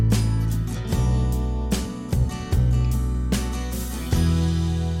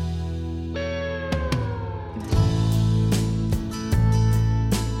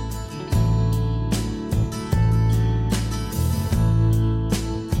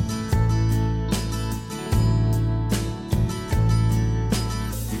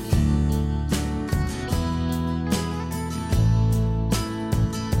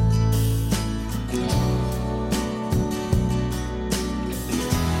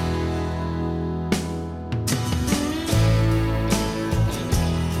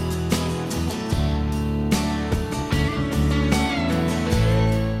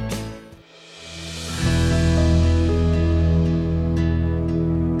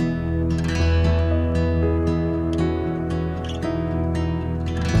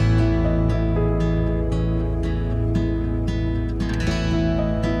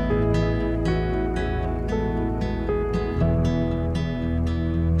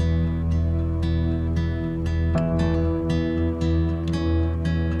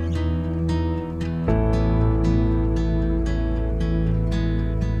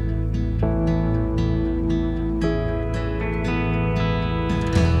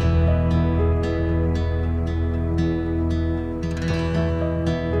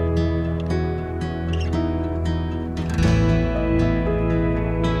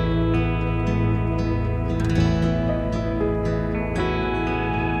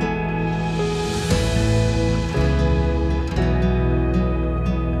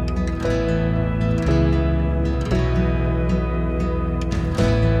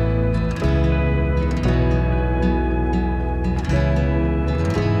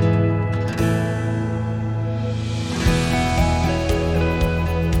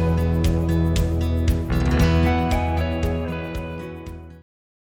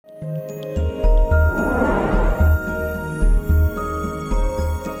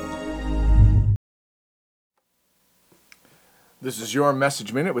This is your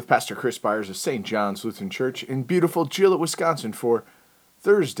Message Minute with Pastor Chris Byers of St. John's Lutheran Church in beautiful Gillett, Wisconsin for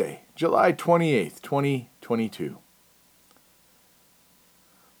Thursday, July 28th, 2022.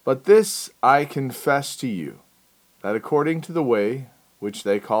 But this I confess to you, that according to the way which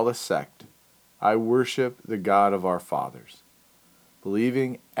they call a sect, I worship the God of our fathers,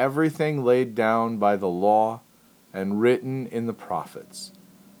 believing everything laid down by the law and written in the prophets,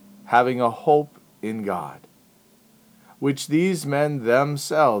 having a hope in God, which these men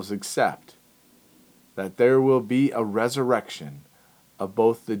themselves accept, that there will be a resurrection of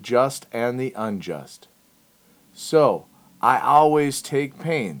both the just and the unjust. So I always take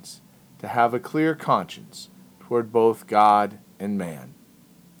pains to have a clear conscience toward both God and man.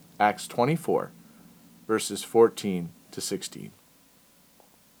 Acts 24, verses 14 to 16.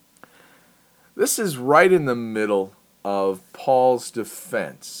 This is right in the middle of Paul's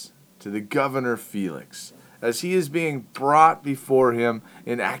defense to the governor Felix, as he is being brought before him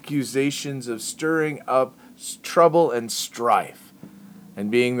in accusations of stirring up trouble and strife,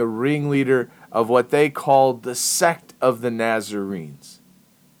 and being the ringleader of what they called the sect of the Nazarenes.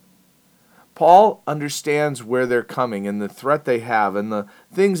 Paul understands where they're coming and the threat they have, and the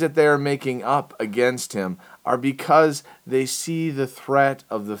things that they are making up against him are because they see the threat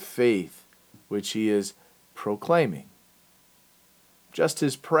of the faith which he is proclaiming. Just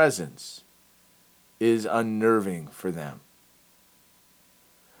his presence is unnerving for them.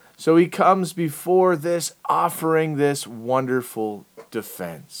 So he comes before this, offering this wonderful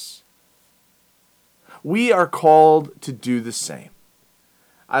defense. We are called to do the same.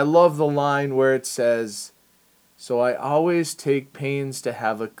 I love the line where it says, "So I always take pains to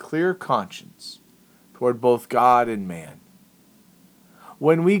have a clear conscience toward both God and man."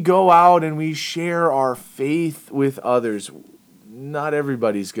 When we go out and we share our faith with others, not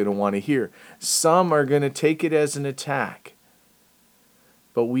everybody's going to want to hear. Some are going to take it as an attack.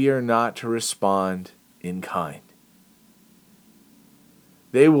 But we are not to respond in kind.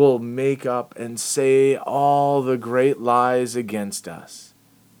 They will make up and say all the great lies against us.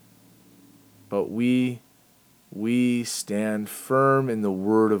 But we stand firm in the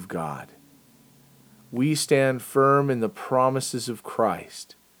Word of God. We stand firm in the promises of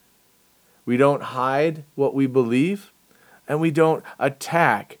Christ. We don't hide what we believe, and we don't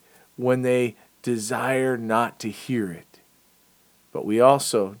attack when they desire not to hear it. But we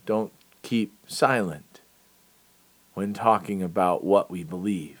also don't keep silent when talking about what we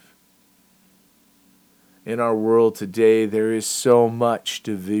believe. In our world today, there is so much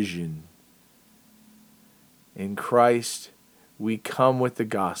division. In Christ, we come with the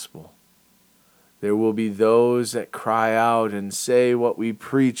gospel. There will be those that cry out and say what we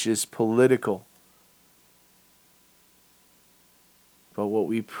preach is political. But what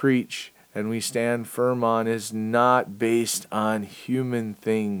we preach and we stand firm on is not based on human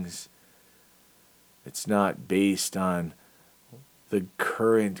things. It's not based on the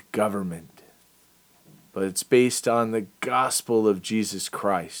current government. But it's based on the gospel of Jesus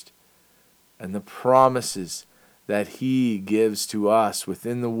Christ and the promises that He gives to us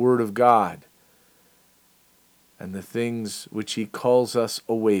within the Word of God, and the things which He calls us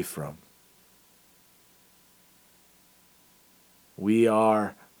away from. We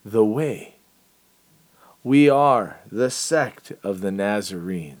are the way. We are the sect of the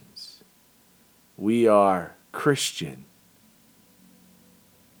Nazarenes. We are Christian.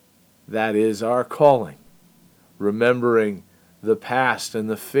 That is our calling, remembering the past and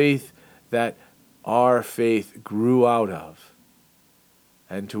the faith that our faith grew out of,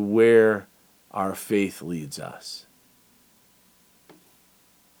 and to where our faith leads us.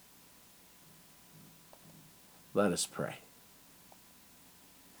 Let us pray.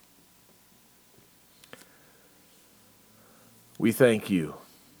 We thank you,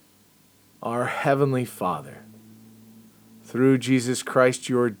 our Heavenly Father, through Jesus Christ,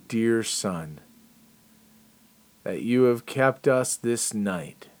 your dear Son, that you have kept us this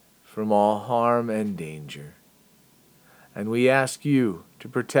night from all harm and danger. And we ask you to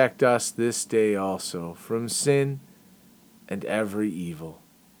protect us this day also from sin and every evil,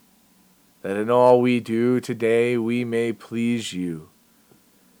 that in all we do today we may please you.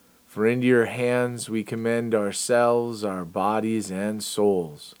 For into your hands we commend ourselves, our bodies and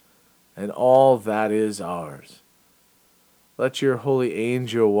souls, and all that is ours. Let your holy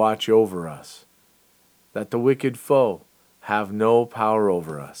angel watch over us, that the wicked foe have no power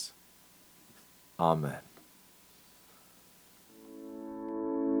over us. Amen.